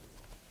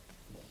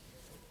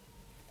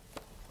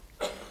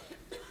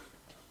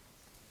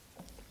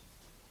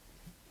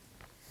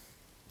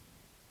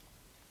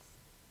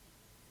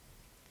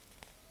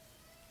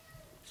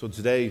So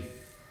today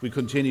we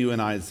continue in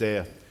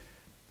Isaiah,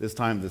 this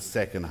time the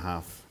second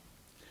half,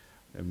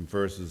 in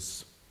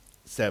verses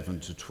 7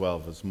 to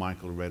 12, as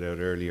Michael read out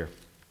earlier.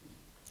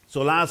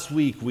 So last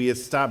week we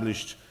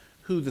established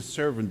who the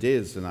servant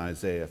is in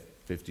Isaiah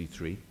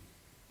 53.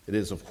 It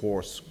is, of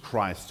course,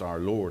 Christ our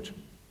Lord.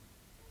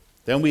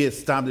 Then we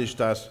established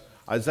that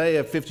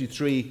Isaiah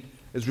 53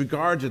 is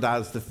regarded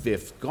as the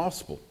fifth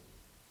gospel.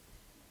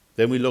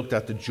 Then we looked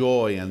at the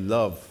joy and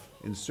love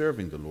in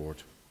serving the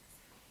Lord.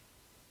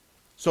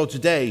 So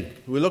today,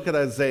 we look at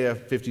Isaiah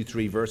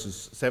 53,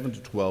 verses 7 to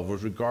 12,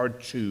 with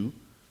regard to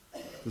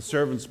the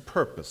servant's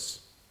purpose,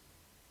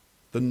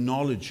 the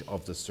knowledge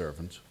of the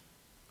servant,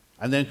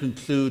 and then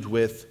conclude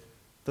with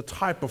the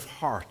type of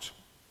heart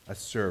a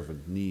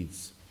servant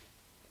needs.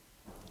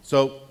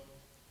 So,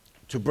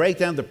 to break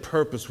down the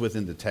purpose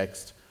within the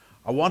text,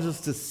 I want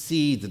us to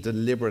see the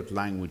deliberate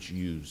language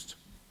used.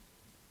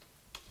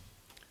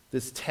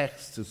 This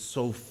text is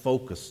so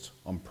focused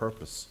on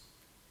purpose,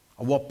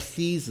 and what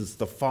pleases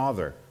the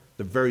Father,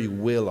 the very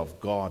will of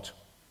God.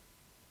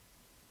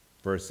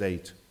 Verse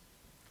 8,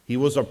 he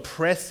was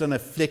oppressed and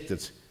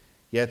afflicted,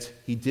 yet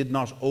he did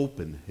not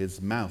open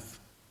his mouth.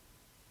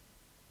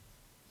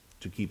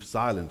 To keep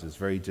silent is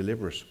very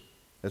deliberate.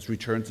 Let's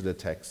return to the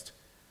text.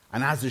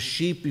 And as a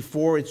sheep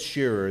before its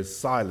shearer is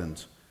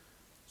silent,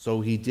 so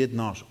he did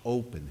not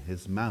open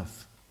his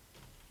mouth.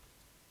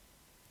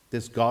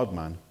 This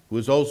God-man, who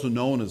is also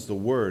known as the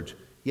Word,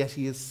 yet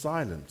he is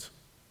silent.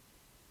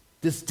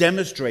 This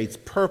demonstrates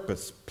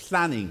purpose,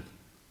 planning,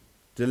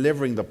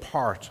 delivering the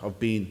part of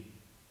being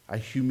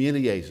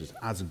humiliated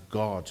as a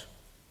God.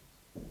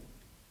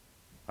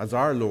 As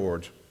our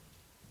Lord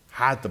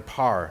had the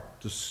power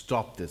to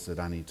stop this at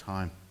any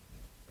time.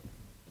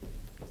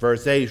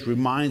 Verse 8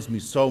 reminds me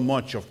so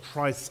much of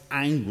Christ's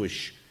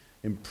anguish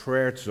in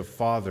prayer to the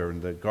Father in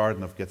the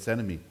Garden of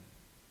Gethsemane,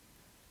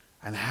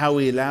 and how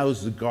he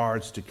allows the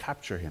guards to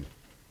capture him.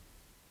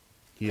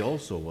 He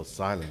also was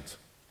silent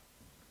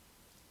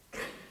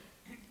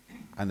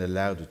and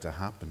allowed it to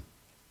happen.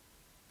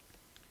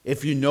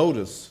 If you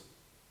notice,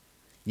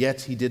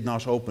 yet he did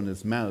not open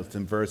his mouth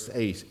in verse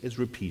 8 is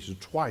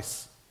repeated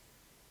twice.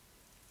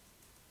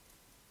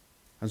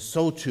 And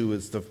so too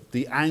is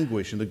the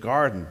anguish in the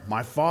garden.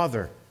 My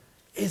Father,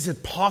 is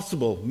it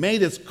possible? May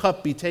this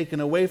cup be taken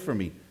away from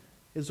me,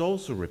 is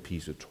also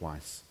repeated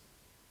twice.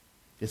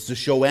 It's to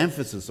show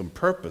emphasis on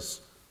purpose,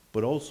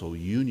 but also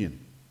union.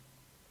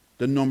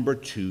 The number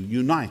 2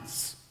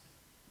 unites.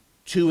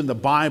 2 in the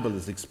Bible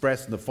is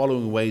expressed in the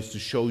following ways to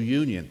show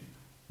union.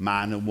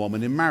 Man and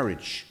woman in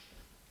marriage.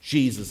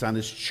 Jesus and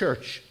his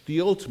church,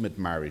 the ultimate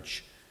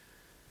marriage.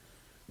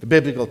 The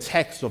biblical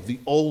text of the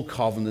Old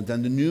Covenant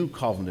and the New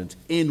Covenant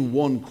in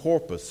one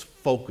corpus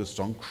focused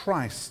on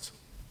Christ.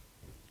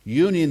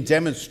 Union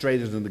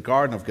demonstrated in the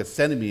Garden of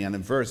Gethsemane and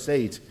in verse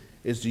 8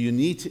 is the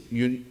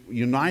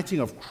uniting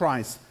of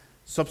Christ's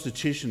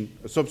substitution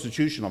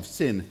of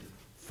sin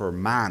for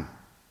man.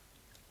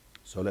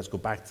 So let's go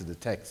back to the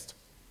text.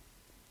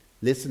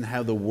 Listen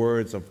how the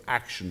words of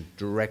action,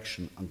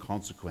 direction, and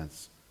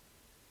consequence.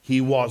 He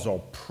was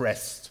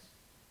oppressed.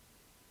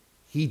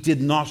 He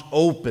did not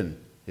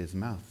open his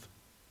mouth.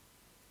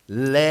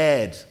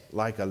 Led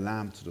like a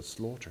lamb to the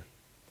slaughter.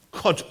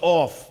 Cut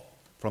off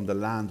from the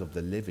land of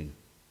the living.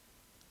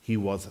 He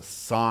was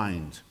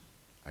assigned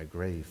a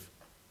grave.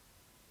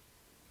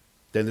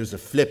 Then there's a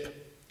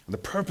flip. And the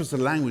purpose of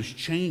the language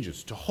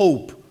changes to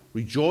hope,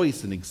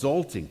 rejoice, and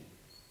exalting.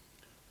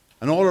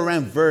 And all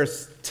around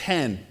verse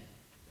 10,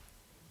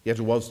 yet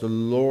it was the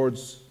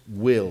Lord's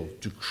will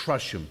to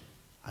crush him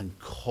and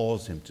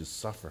cause him to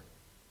suffer.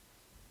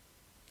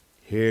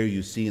 Here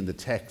you see in the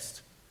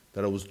text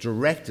that it was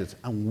directed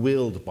and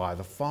willed by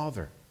the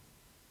Father.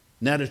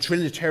 Now the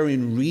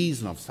Trinitarian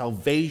reason of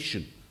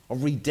salvation,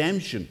 of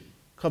redemption,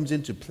 comes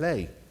into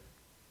play.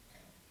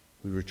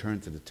 We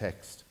return to the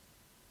text.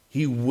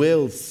 He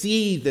will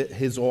see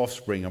his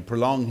offspring and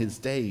prolong his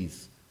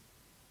days.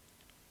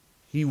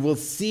 He will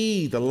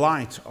see the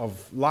light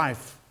of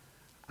life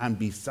and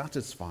be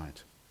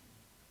satisfied.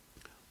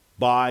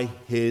 By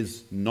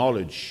his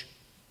knowledge,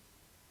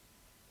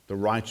 the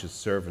righteous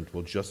servant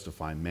will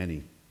justify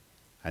many,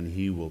 and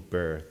he will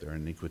bear their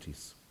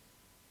iniquities.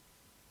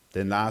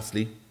 Then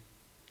lastly,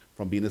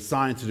 from being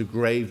assigned to the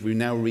grave, we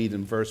now read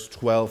in verse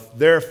 12,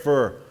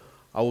 therefore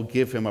I will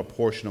give him a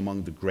portion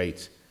among the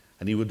great,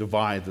 and he will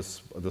divide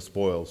the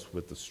spoils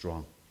with the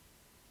strong.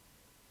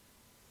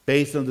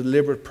 Based on the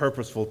deliberate,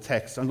 purposeful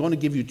text, I'm going to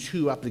give you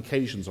 2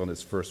 applications on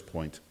this first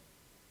point.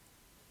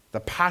 The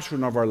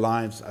pattern of our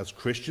lives as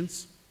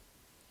Christians,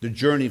 the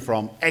journey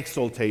from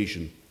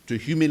exaltation to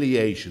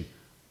humiliation,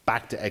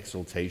 back to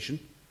exaltation.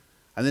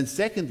 And then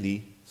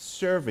secondly,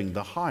 serving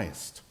the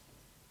highest.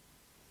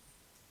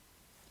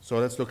 So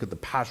let's look at the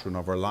pattern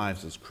of our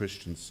lives as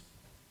Christians.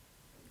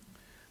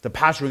 The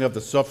pattern of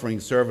the suffering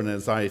servant in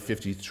Isaiah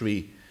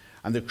 53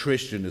 and the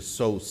Christian is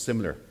so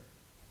similar.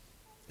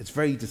 It's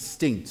very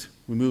distinct.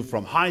 We move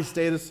from high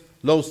status,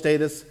 low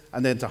status,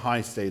 and then to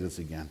high status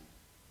again.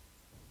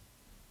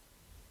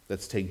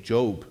 Let's take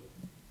Job.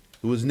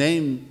 who was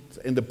named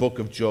in the book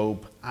of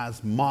Job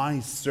as my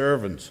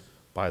servant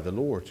by the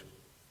Lord.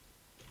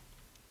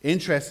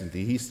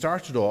 Interestingly, he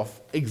started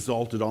off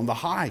exalted on the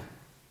high.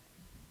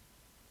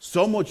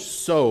 So much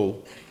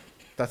so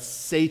that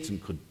Satan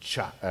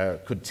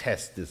could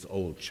test this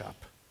old chap.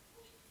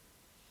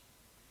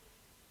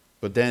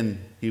 But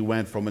then he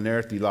went from an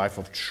earthly life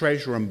of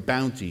treasure and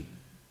bounty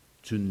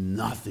to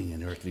nothing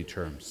in earthly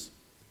terms.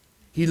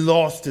 He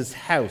lost his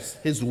house,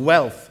 his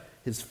wealth,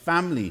 his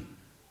family.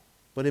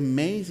 But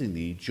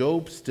amazingly,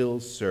 Job still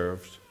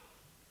served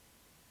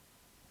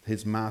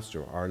his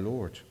master, our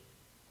Lord.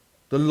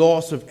 The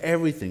loss of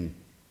everything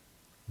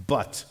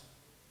but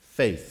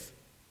faith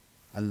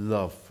and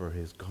love for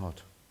his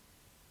God.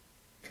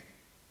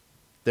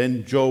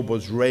 Then Job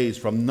was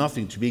raised from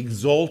nothing to be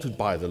exalted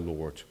by the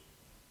Lord.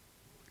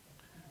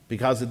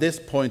 Because at this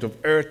point of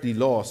earthly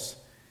loss,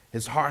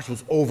 his heart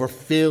was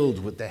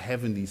overfilled with the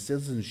heavenly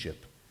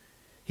citizenship.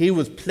 He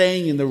was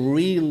playing in the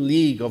real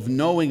league of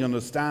knowing and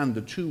understand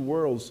the two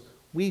worlds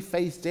we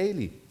face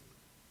daily.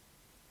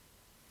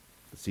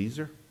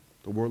 Caesar,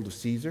 the world of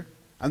Caesar,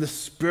 and the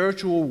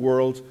spiritual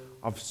world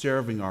of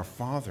serving our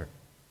Father.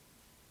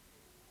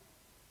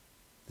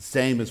 The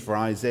same is for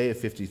Isaiah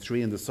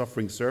 53 and the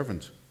suffering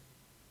servant.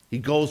 He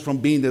goes from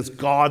being this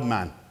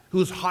God-man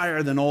who's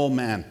higher than all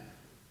men.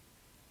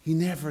 He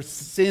never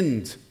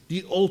sinned,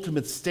 the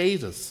ultimate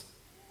status,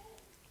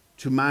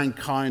 to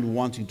mankind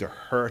wanting to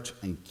hurt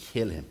and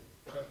kill him.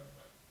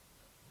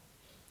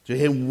 To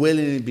him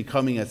willingly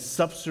becoming a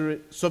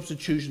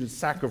substitution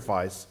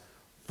sacrifice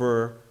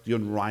for the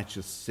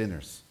unrighteous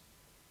sinners.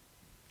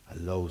 A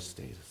low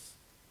status.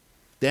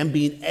 Then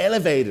being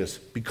elevated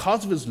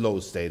because of his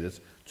low status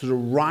to the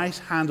right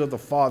hand of the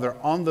Father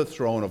on the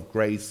throne of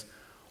grace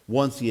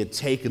once he had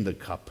taken the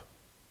cup,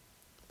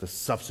 the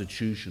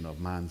substitution of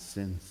man's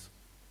sins.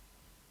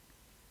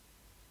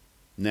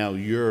 Now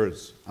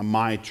yours and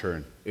my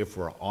turn, if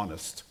we're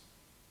honest.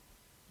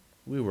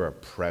 We were a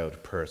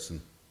proud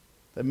person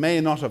that may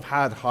not have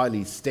had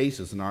highly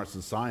status in our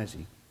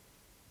society,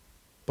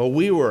 but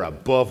we were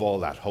above all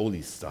that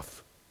holy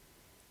stuff.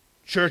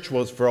 Church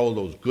was for all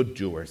those good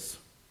doers.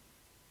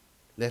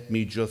 Let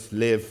me just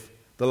live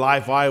the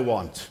life I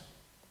want.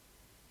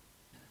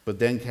 But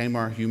then came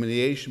our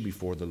humiliation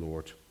before the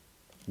Lord.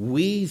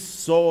 We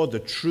saw the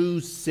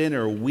true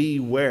sinner we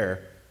were.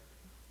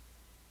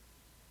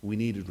 We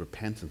needed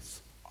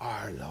repentance,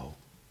 our low.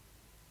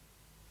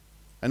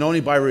 And only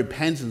by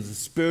repentance and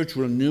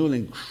spiritual renewal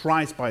in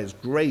Christ by his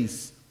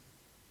grace,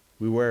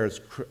 we were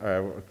as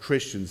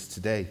Christians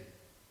today.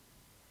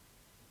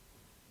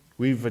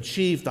 We've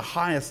achieved the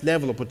highest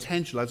level of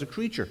potential as a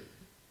creature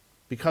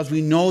because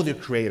we know the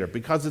Creator,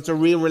 because it's a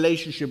real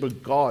relationship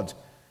with God.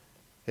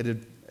 It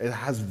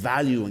has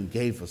value and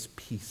gave us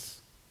peace.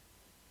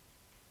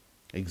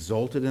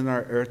 Exalted in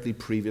our earthly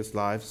previous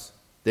lives,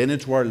 then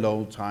into our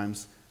low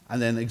times,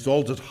 and then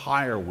exalted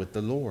higher with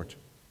the Lord.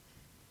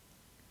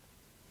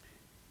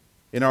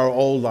 In our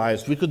old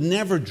lives, we could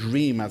never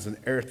dream as an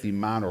earthly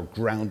man or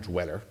ground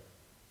dweller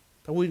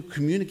that we'd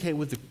communicate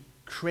with the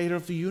Creator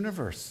of the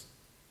universe.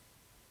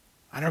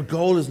 And our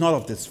goal is not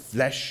of this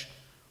flesh,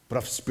 but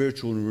of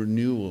spiritual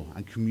renewal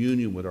and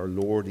communion with our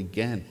Lord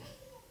again.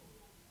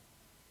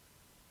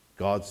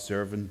 God's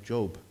servant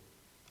Job.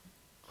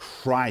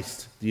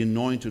 Christ, the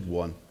anointed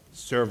one,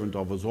 servant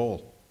of us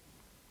all.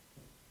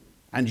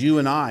 And you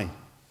and I,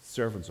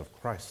 servants of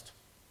Christ.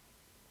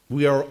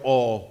 We are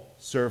all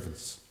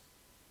servants.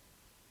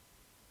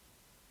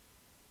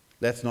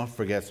 Let's not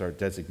forget our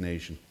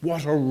designation.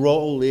 What our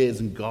role is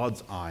in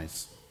God's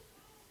eyes.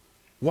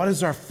 What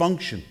is our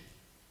function?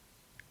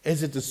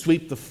 Is it to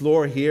sweep the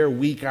floor here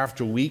week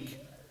after week?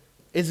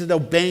 Is it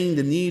obeying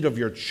the need of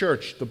your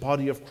church, the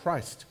body of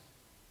Christ?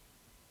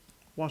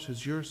 What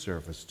is your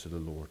service to the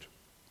Lord?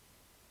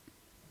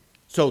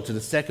 So, to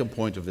the second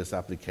point of this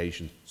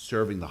application,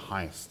 serving the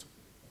highest.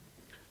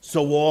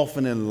 So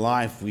often in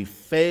life we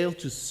fail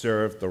to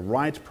serve the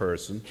right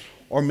person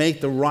or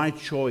make the right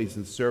choice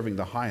in serving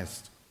the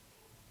highest.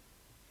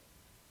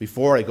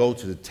 Before I go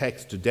to the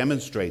text to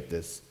demonstrate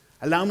this,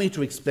 allow me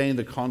to explain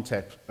the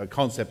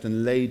concept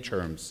in lay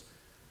terms,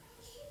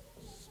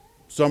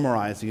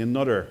 summarizing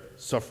another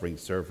suffering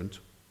servant,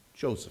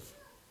 Joseph.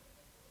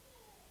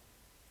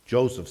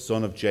 Joseph,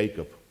 son of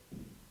Jacob,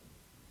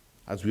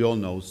 as we all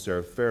know,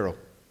 served Pharaoh.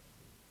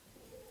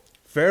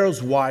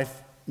 Pharaoh's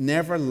wife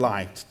never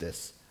liked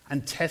this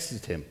and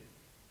tested him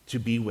to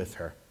be with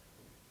her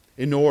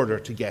in order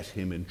to get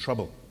him in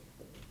trouble.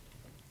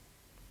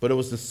 But it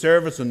was the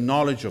service and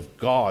knowledge of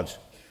God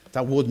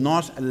that would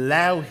not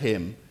allow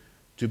him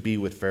to be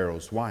with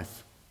Pharaoh's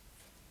wife.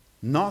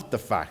 Not the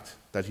fact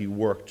that he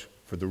worked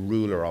for the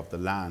ruler of the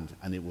land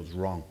and it was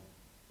wrong.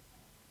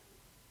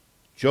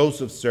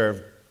 Joseph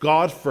served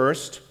God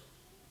first,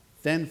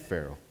 then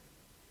Pharaoh.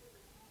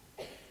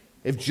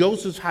 If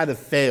Joseph had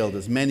failed,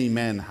 as many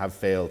men have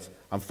failed,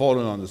 and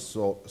fallen on the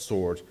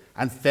sword,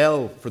 and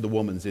fell for the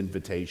woman's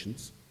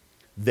invitations,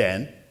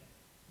 then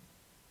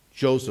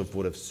Joseph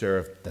would have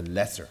served the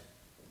lesser.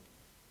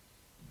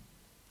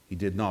 He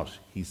did not.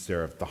 He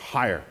served the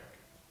higher.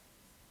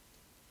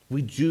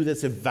 We do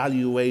this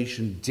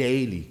evaluation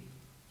daily,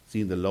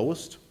 seeing the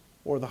lowest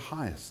or the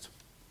highest.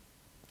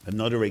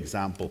 Another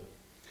example,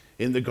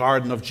 in the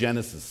Garden of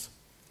Genesis,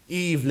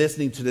 Eve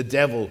listening to the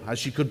devil as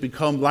she could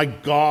become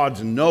like God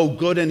and know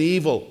good and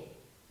evil.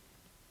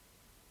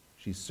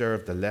 She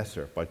served the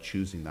lesser by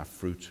choosing that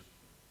fruit.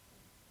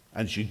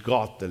 And she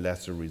got the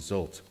lesser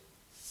result,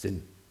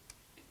 sin.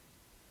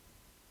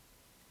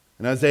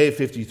 In Isaiah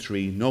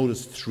 53,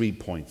 notice 3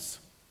 points.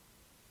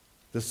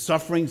 The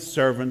suffering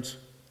servant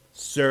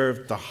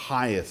served the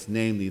highest,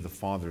 namely the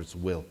Father's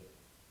will.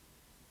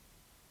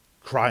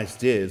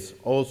 Christ is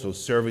also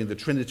serving the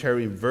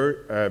Trinitarian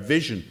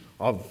vision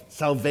of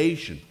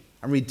salvation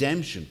and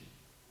redemption.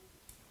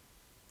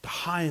 The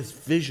highest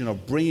vision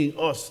of bringing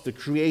us, the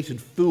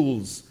created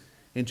fools,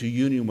 into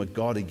union with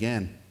God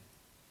again.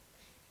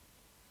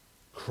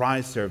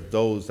 Christ served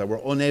those that were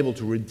unable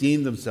to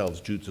redeem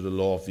themselves due to the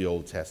law of the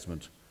Old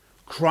Testament.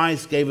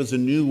 Christ gave us a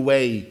new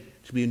way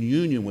to be in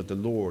union with the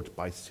Lord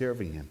by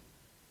serving him.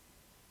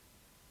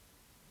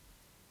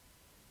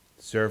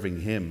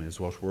 Serving him is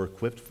what we're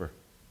equipped for.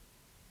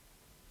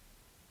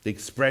 The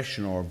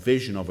expression or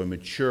vision of a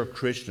mature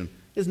Christian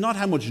is not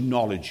how much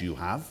knowledge you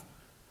have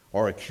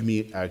or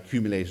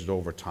accumulated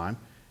over time.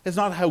 It's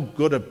not how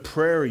good a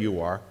prayer you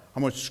are,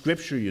 how much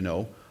scripture you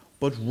know,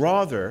 but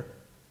rather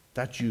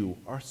that you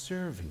are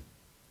serving.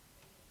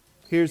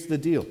 Here's the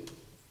deal.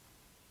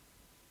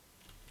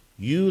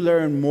 You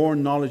learn more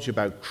knowledge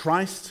about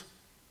Christ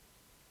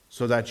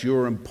so that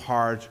you're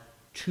empowered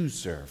to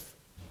serve.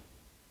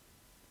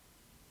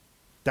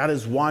 That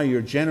is why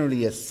you're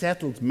generally a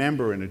settled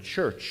member in a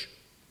church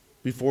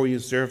before you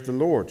serve the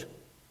Lord,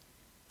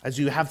 as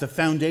you have the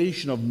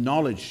foundation of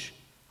knowledge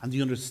and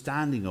the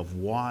understanding of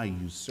why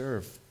you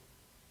serve.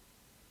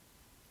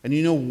 And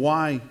you know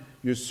why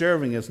you're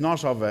serving is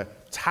not of a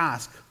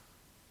task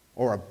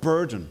or a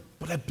burden,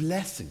 but a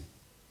blessing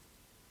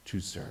to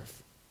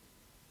serve.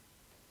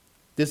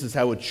 This is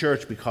how a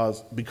church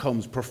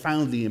becomes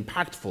profoundly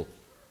impactful,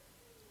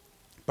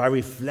 by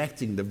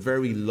reflecting the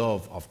very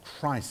love of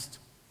Christ,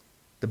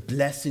 the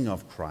blessing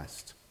of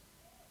Christ.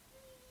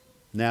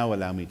 Now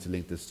allow me to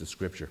link this to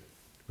Scripture.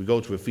 We go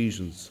to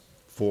Ephesians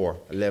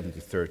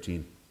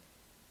 4:11-13.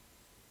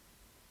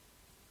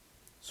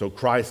 So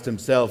Christ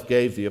himself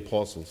gave the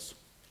apostles,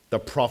 the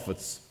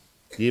prophets,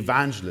 the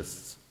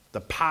evangelists,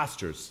 the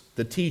pastors,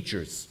 the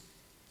teachers,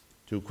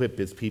 to equip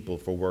his people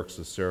for works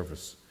of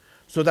service,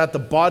 so that the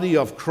body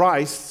of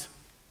Christ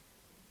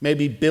may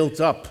be built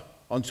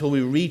up until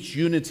we reach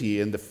unity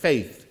in the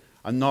faith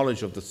and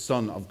knowledge of the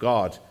Son of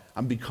God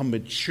and become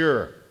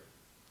mature,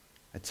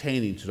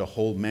 attaining to the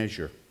whole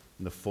measure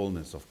in the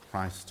fullness of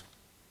Christ.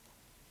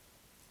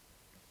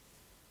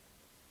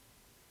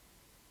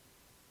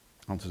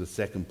 On to the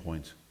second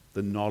point,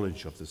 the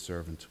knowledge of the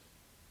servant.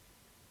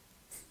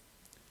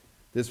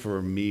 This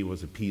for me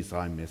was a piece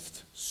I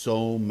missed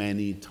so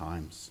many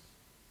times.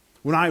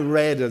 When I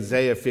read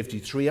Isaiah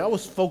 53, I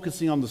was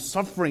focusing on the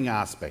suffering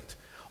aspect,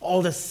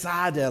 all the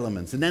sad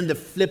elements, and then the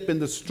flip in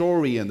the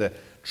story and the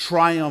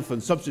triumph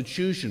and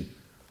substitution.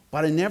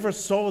 But I never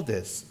saw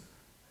this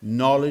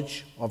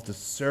knowledge of the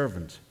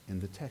servant in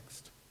the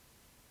text.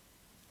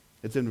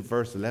 It's in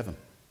verse 11.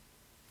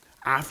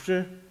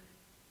 After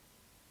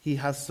he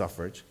has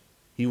suffered,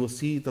 he will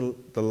see the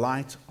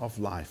light of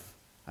life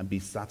and be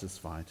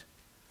satisfied.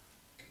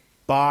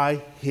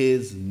 By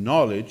his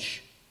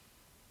knowledge,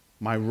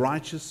 my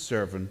righteous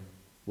servant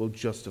will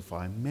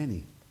justify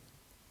many,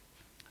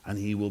 and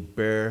he will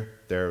bear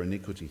their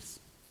iniquities.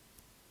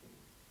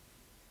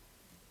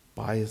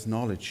 By his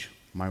knowledge,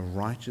 my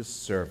righteous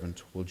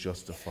servant will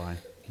justify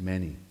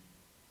many.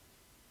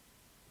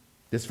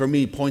 This for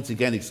me points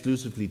again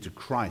exclusively to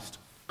Christ,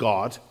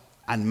 God,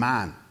 and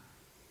man.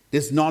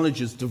 This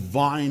knowledge is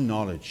divine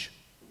knowledge.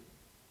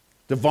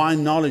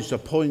 Divine knowledge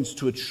that points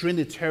to a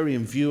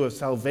Trinitarian view of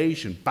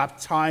salvation,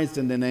 baptized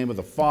in the name of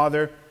the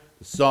Father,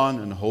 the Son,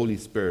 and the Holy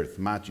Spirit,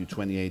 Matthew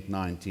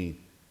 28:19.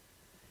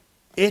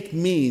 It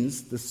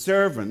means the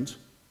servant,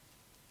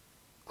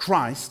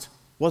 Christ,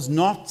 was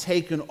not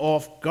taken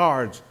off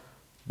guard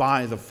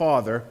by the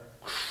Father,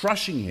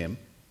 crushing him.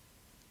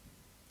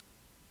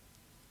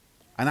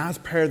 And as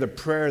per the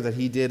prayer that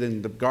he did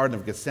in the Garden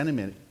of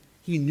Gethsemane,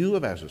 he knew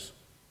about it.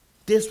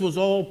 This was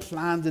all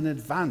planned in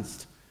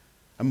advance.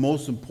 And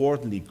most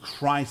importantly,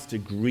 Christ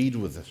agreed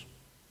with it.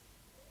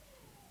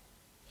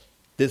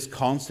 This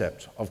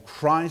concept of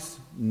Christ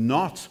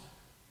not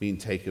being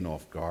taken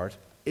off guard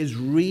is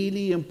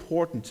really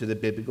important to the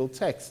biblical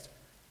text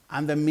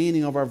and the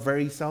meaning of our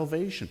very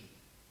salvation.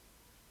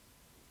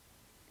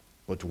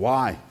 But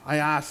why? I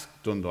asked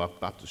Dundalk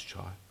Baptist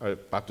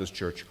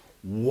Church,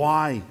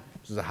 why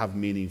does it have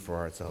meaning for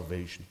our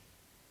salvation?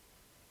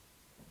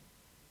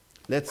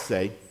 Let's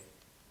say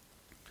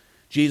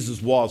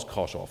Jesus was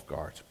caught off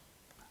guard,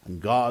 and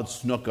God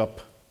snuck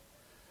up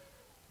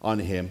on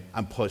him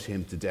and put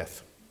him to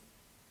death.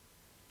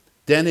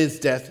 Then his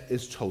death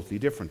is totally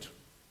different.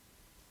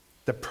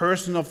 The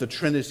person of the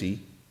Trinity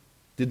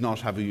did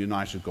not have a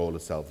united goal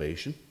of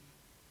salvation.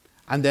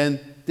 And then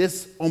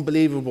this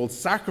unbelievable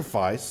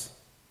sacrifice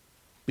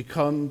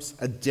becomes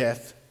a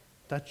death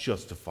that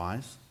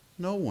justifies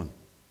no one.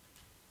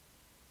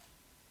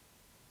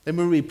 Let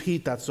me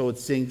repeat that so it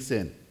sinks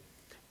in.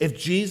 If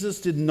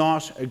Jesus did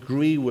not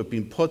agree with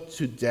being put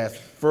to death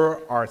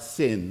for our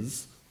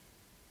sins,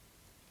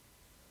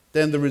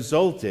 then the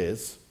result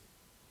is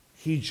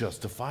he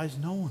justifies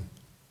no one.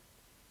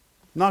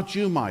 Not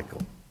you,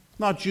 Michael.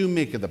 Not you,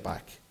 Mick at the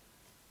back.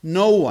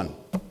 No one.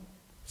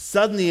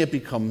 Suddenly it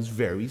becomes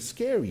very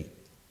scary.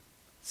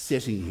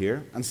 Sitting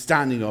here and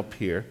standing up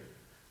here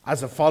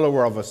as a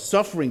follower of a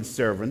suffering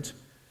servant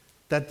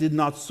that did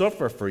not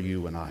suffer for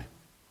you and I.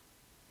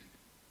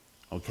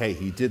 Okay,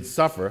 he did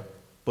suffer,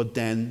 but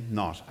then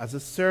not as a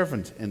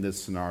servant in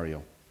this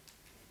scenario.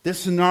 This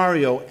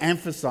scenario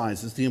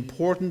emphasizes the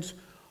importance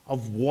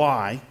of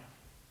why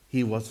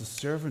he was a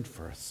servant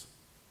for us.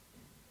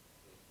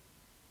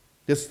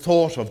 This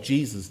thought of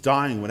Jesus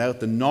dying without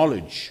the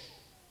knowledge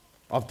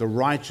of the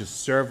righteous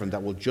servant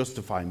that will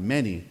justify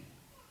many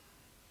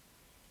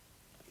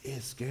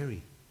is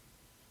scary.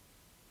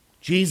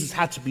 Jesus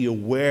had to be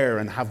aware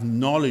and have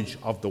knowledge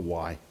of the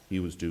why he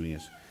was doing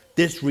it.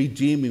 This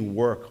redeeming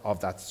work of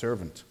that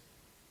servant.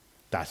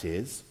 That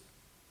is,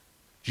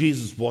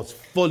 Jesus was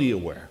fully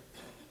aware,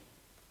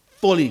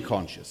 fully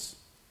conscious,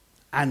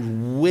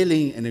 and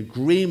willing in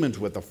agreement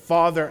with the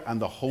Father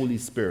and the Holy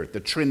Spirit,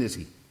 the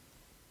Trinity.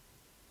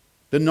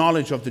 The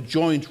knowledge of the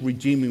joint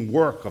redeeming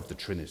work of the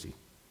Trinity.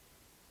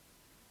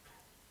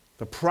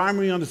 The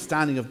primary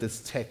understanding of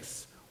this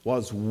text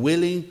was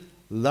willing,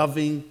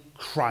 loving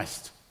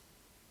Christ,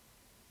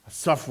 a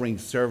suffering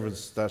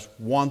servant that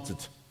wanted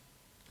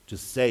to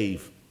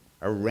save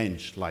a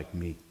wretch like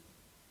me.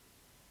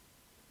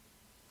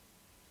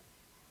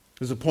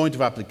 There's a point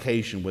of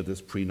application with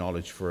this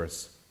pre-knowledge for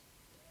us.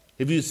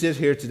 If you sit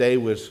here today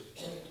with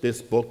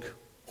this book,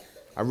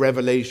 a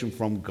revelation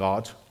from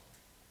God,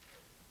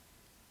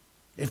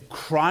 if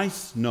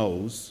Christ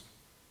knows,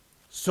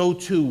 so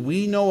too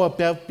we know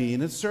about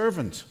being a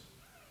servant.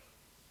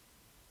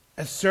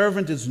 A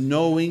servant is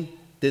knowing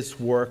this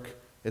work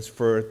is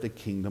for the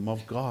kingdom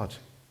of God.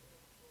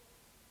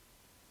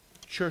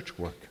 Church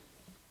work.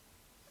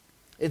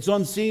 It's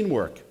unseen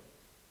work.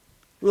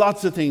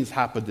 Lots of things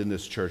happened in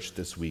this church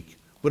this week.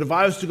 But if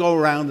I was to go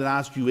around and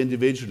ask you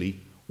individually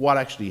what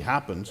actually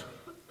happened,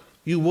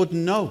 you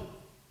wouldn't know.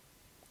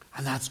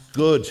 And that's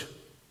good,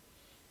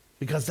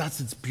 because that's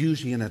its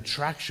beauty and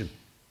attraction.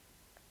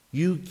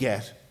 You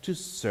get to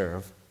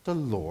serve the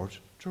Lord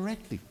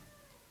directly.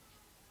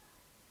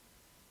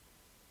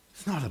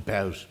 It's not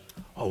about,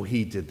 oh,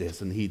 he did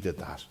this and he did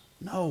that.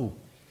 No,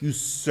 you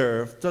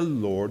serve the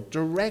Lord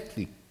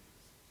directly.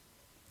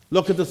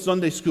 Look at the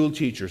Sunday school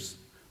teachers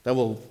that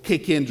will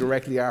kick in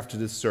directly after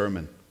this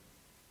sermon.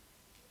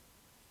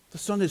 The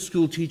Sunday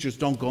school teachers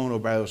don't go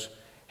about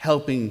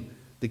helping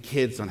the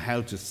kids on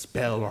how to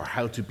spell or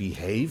how to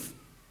behave.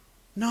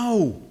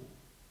 No.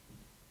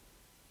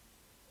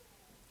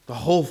 The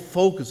whole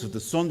focus of the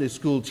Sunday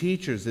school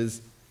teachers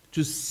is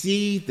to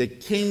see the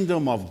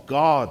kingdom of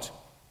God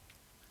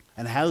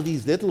and how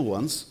these little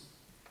ones,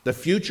 the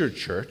future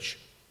church,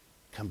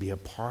 can be a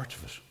part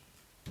of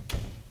it.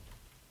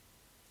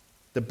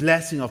 The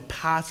blessing of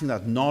passing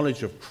that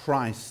knowledge of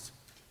Christ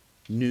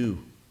new,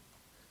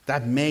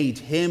 that made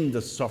him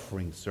the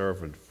suffering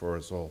servant for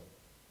us all.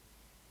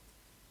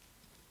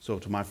 So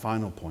to my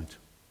final point,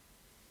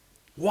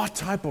 what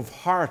type of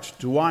heart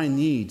do I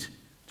need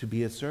to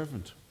be a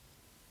servant?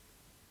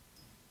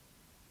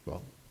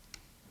 Well,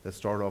 let's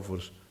start off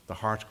with the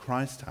heart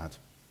Christ had.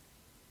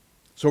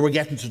 So we're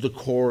getting to the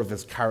core of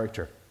his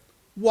character.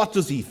 What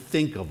does he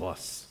think of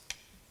us?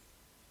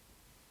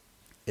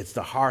 It's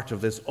the heart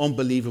of this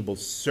unbelievable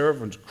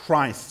servant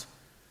Christ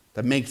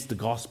that makes the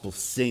gospel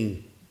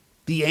sing,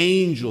 the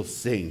angels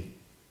sing,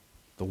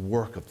 the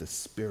work of the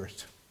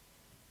Spirit.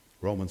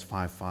 Romans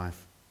 5:5.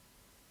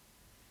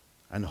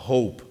 And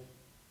hope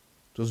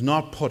does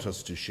not put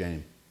us to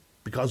shame,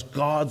 because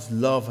God's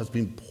love has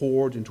been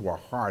poured into our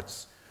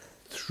hearts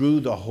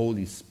through the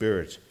Holy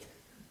Spirit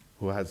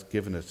who has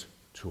given it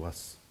to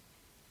us.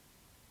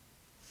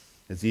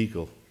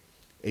 Ezekiel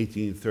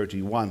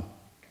 18:31.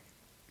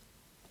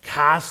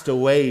 Cast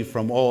away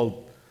from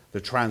all the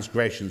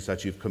transgressions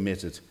that you've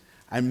committed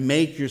and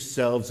make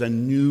yourselves a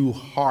new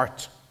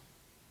heart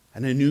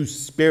and a new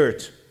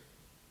spirit.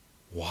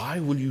 Why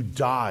will you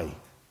die,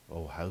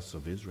 O house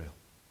of Israel?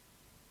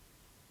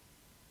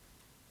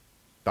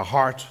 The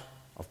heart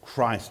of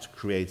Christ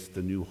creates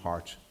the new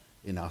heart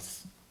in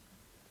us.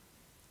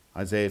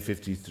 Isaiah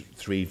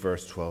 53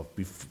 verse 12.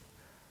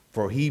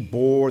 For he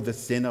bore the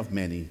sin of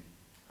many,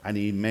 and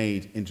he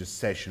made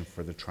intercession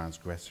for the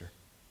transgressor.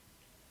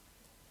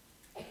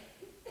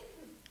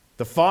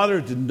 The Father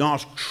did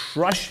not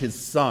crush his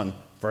Son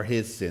for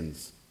his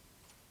sins,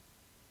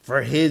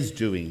 for his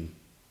doing,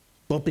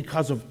 but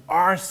because of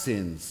our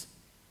sins,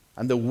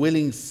 and the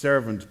willing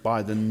servant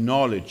by the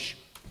knowledge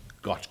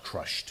got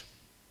crushed.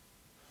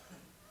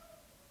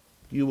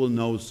 You will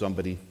know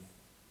somebody,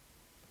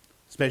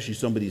 especially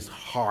somebody's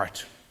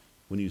heart,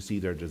 when you see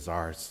their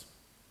desires.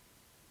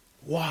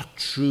 What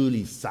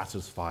truly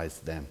satisfies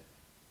them?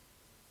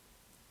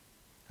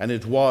 And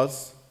it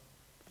was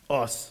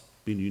us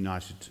being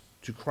united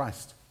to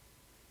Christ.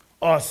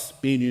 Us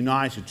being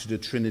united to the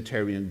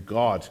Trinitarian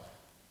God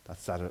that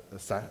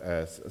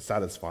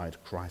satisfied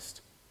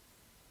Christ.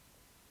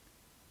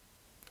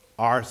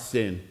 Our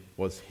sin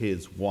was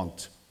his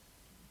want.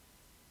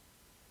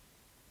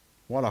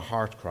 What a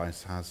heart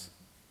Christ has.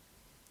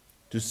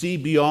 To see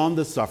beyond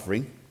the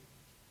suffering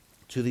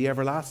to the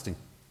everlasting,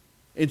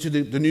 into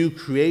the new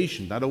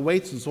creation that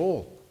awaits us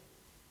all.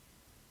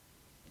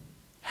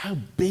 How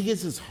big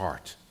is his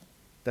heart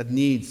that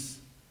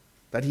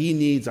he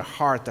needs a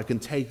heart that can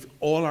take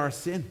all our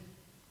sin?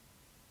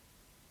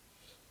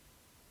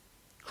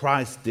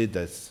 Christ did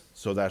this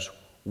so that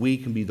we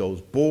can be those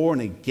born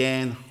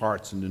again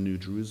hearts in the New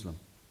Jerusalem.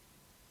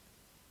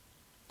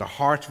 The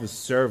heart of a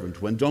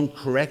servant, when done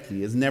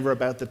correctly, is never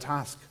about the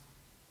task.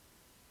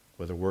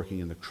 Whether working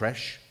in the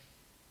creche,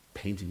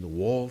 painting the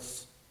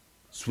walls,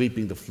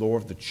 sweeping the floor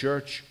of the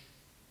church.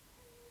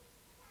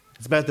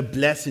 It's about the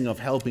blessing of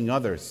helping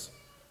others.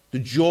 The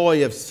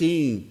joy of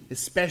seeing,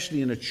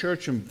 especially in a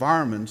church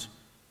environment,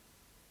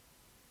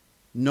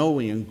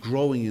 knowing and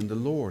growing in the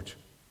Lord.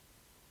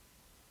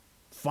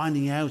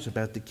 Finding out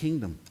about the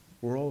kingdom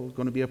we're all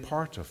going to be a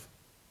part of.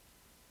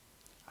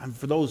 And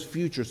for those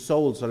future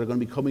souls that are going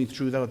to be coming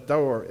through that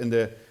door in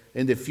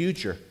the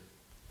future,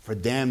 for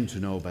them to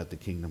know about the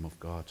kingdom of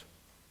God.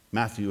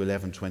 Matthew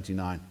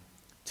 11:29.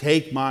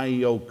 Take my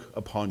yoke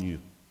upon you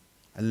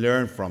and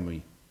learn from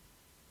me,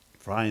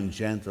 for I am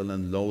gentle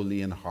and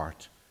lowly in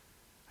heart,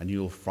 and you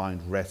will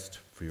find rest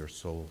for your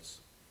souls.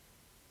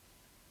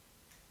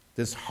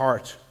 This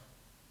heart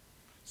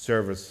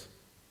service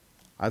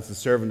as the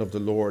servant of the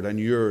Lord and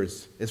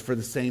yours is for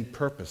the same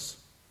purpose.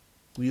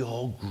 We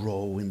all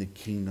grow in the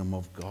kingdom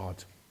of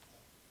God.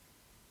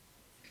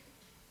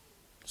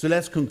 So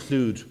let's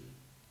conclude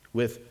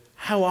with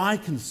how I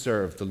can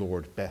serve the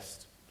Lord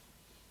best,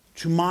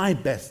 to my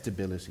best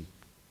ability.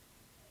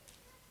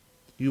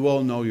 You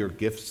all know your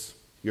gifts,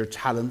 your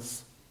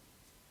talents.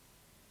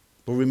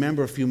 But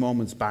remember a few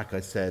moments back I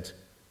said,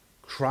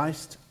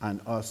 Christ and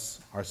us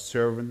are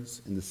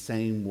servants in the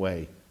same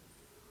way.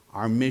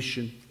 Our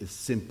mission is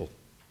simple.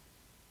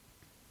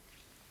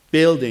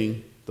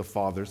 Building the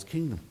Father's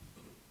kingdom.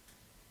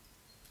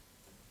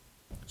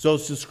 So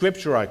it's the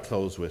scripture I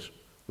close with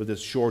this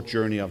short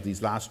journey of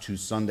these last 2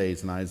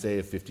 Sundays in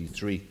Isaiah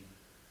 53.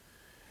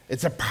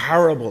 It's a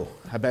parable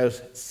about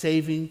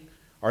saving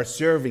or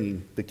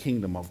serving the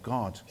kingdom of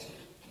God.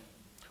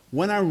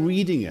 When I'm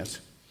reading it,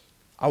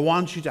 I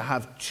want you to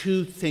have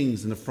 2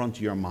 things in the front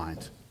of your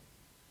mind.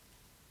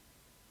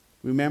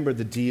 Remember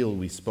the deal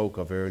we spoke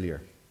of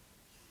earlier.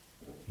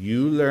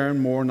 You learn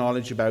more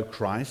knowledge about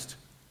Christ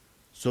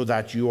so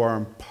that you are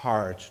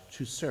empowered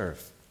to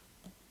serve.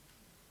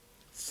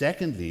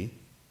 Secondly,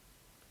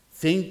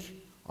 think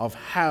of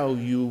how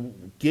you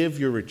give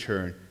your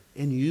return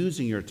in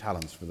using your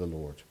talents for the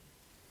Lord.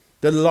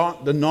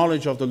 The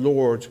knowledge of the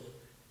Lord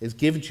is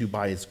given to you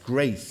by his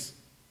grace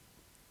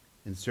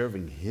in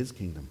serving his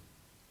kingdom.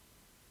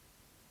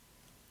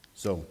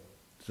 So,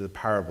 to the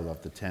parable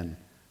of the 10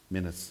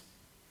 minutes.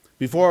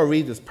 Before I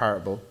read this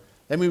parable,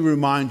 let me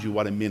remind you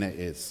what a mina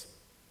is.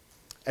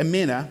 A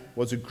mina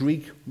was a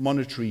Greek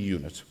monetary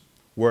unit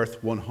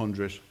worth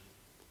 100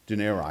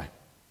 denarii.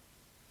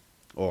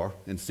 Or,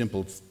 in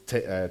simple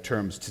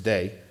terms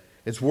today,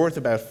 it's worth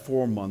about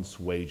 4 months'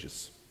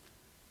 wages.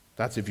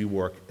 That's if you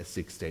work a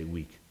 6-day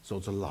week. So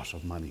it's a lot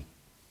of money.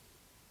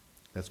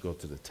 Let's go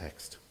to the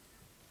text.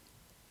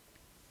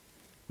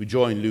 We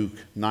join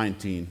Luke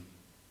 19,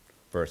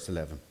 verse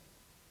 11.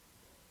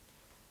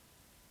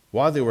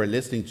 While they were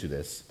listening to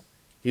this,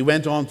 he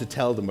went on to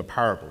tell them a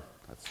parable.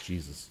 That's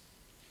Jesus.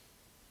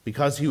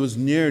 Because he was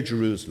near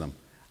Jerusalem,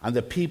 and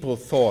the people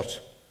thought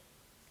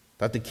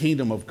that the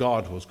kingdom of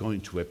God was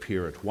going to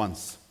appear at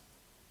once.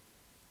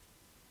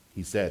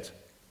 He said,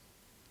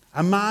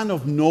 a man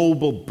of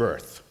noble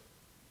birth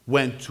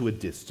went to a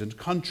distant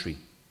country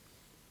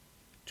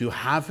to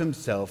have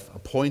himself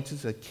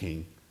appointed a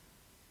king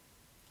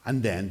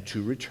and then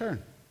to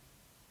return.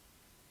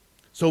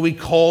 So he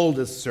called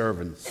his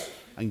servants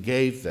and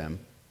gave them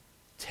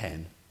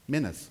 10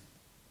 minas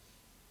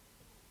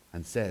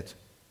and said,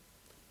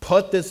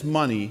 put this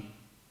money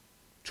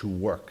to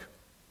work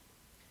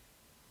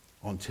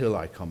until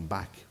I come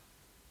back.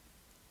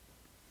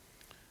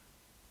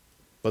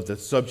 But the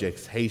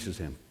subjects hated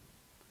him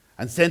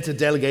and sent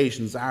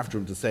delegations after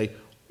him to say,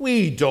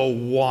 we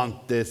don't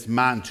want this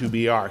man to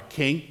be our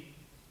king.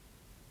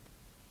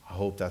 I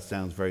hope that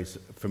sounds very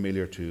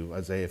familiar to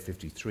Isaiah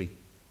 53.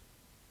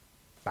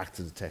 Back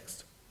to the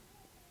text.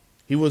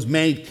 He was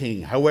made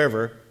king,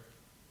 however,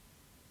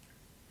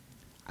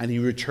 and he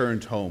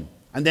returned home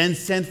and then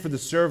sent for the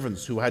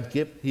servants who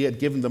he had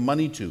given the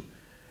money to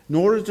in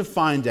order to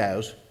find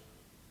out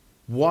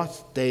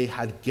what they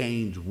had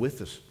gained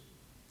with it.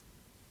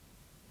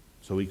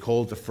 So he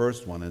called the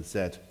first one and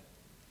said,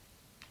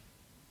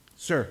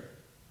 Sir,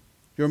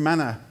 your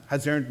manna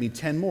has earned me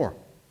 10 more.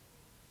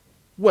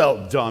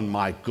 Well done,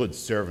 my good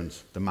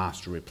servant, the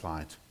master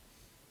replied.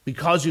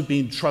 Because you've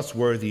been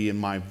trustworthy in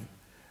my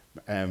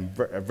a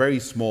very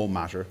small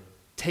matter.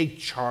 Take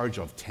charge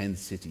of 10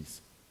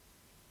 cities.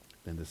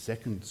 Then the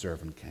second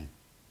servant came.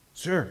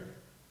 Sir,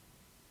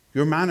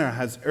 your manor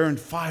has earned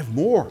 5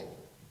 more.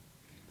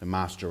 The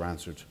master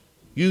answered,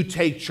 you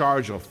take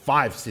charge of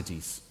 5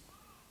 cities.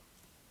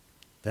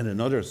 Then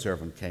another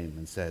servant came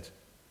and said,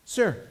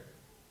 Sir,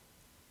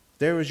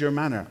 there is your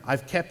manor.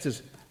 I've kept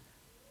it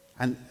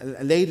and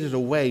laid it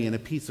away in a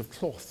piece of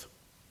cloth.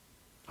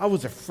 I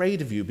was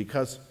afraid of you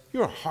because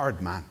you're a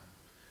hard man.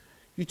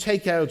 You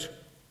take out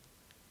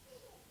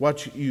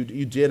what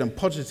you did and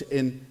put it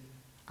in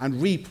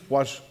and reap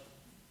what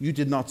you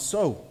did not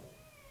sow.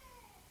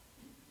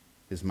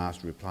 His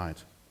master replied,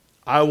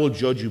 I will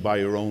judge you by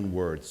your own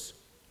words,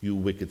 you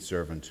wicked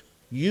servant.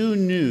 You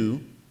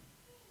knew,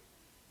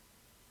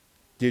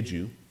 did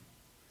you,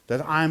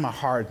 that I'm a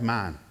hard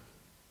man,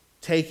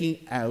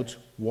 taking out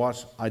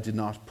what I did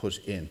not put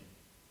in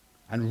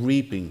and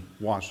reaping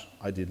what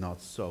I did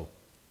not sow.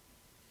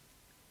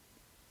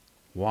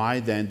 Why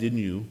then didn't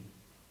you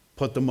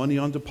put the money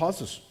on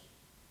deposit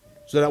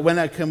so that when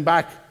I come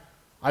back,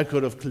 I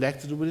could have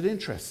collected it with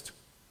interest?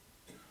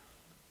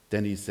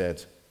 Then he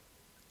said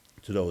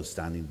to those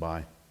standing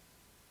by,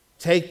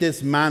 take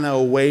this manna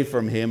away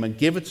from him and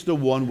give it to the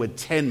one with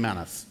 10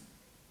 mannas.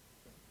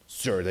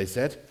 Sir, they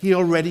said, he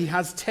already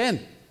has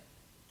 10.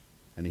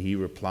 And he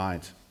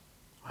replied,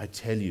 I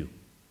tell you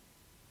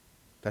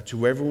that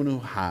to everyone who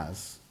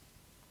has,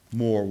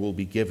 more will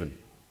be given.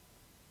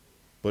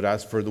 But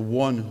as for the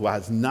one who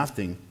has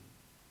nothing,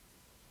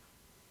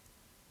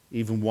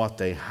 even what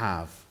they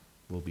have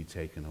will be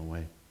taken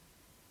away.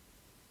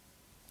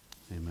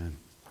 Amen.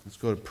 Let's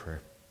go to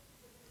prayer.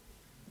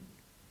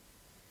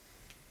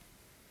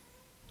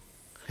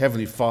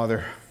 Heavenly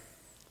Father,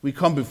 we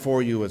come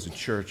before you as a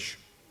church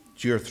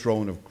to your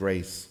throne of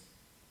grace.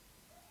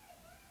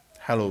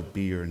 Hallowed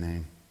be your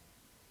name.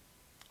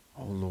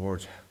 Oh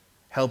Lord,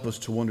 help us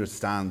to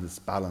understand this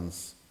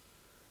balance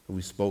that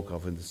we spoke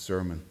of in the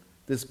sermon.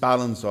 This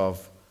balance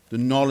of the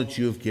knowledge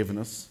you have given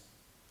us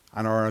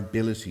and our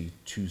ability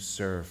to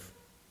serve.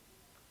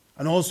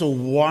 And also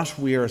what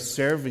we are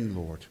serving,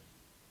 Lord.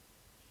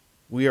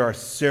 We are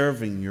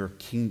serving your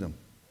kingdom.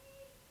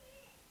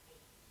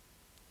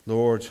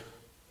 Lord,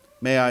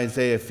 may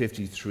Isaiah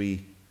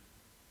 53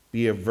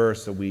 be a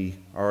verse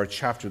or a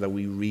chapter that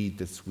we read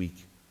this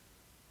week.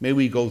 May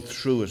we go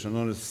through it and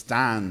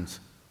understand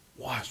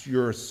what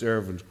your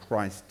servant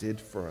Christ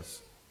did for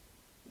us.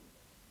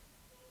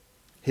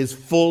 His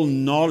full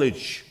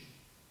knowledge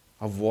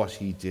of what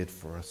he did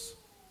for us.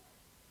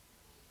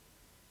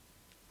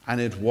 And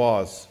it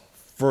was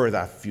for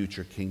that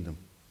future kingdom.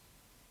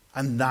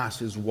 And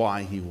that is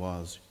why he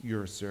was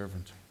your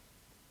servant.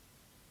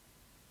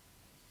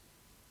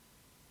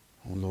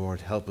 Oh Lord,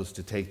 help us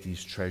to take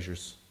these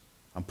treasures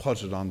and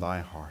put it on thy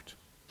heart.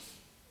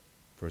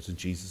 For it's in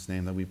Jesus'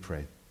 name that we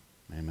pray.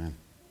 Amen.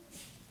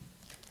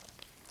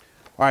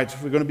 All right,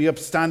 we're going to be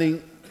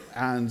upstanding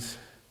and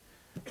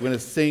we're going to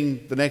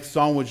sing the next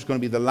song, which is going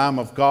to be The Lamb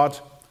of God,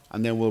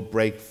 and then we'll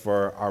break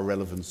for our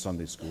relevant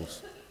Sunday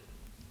schools.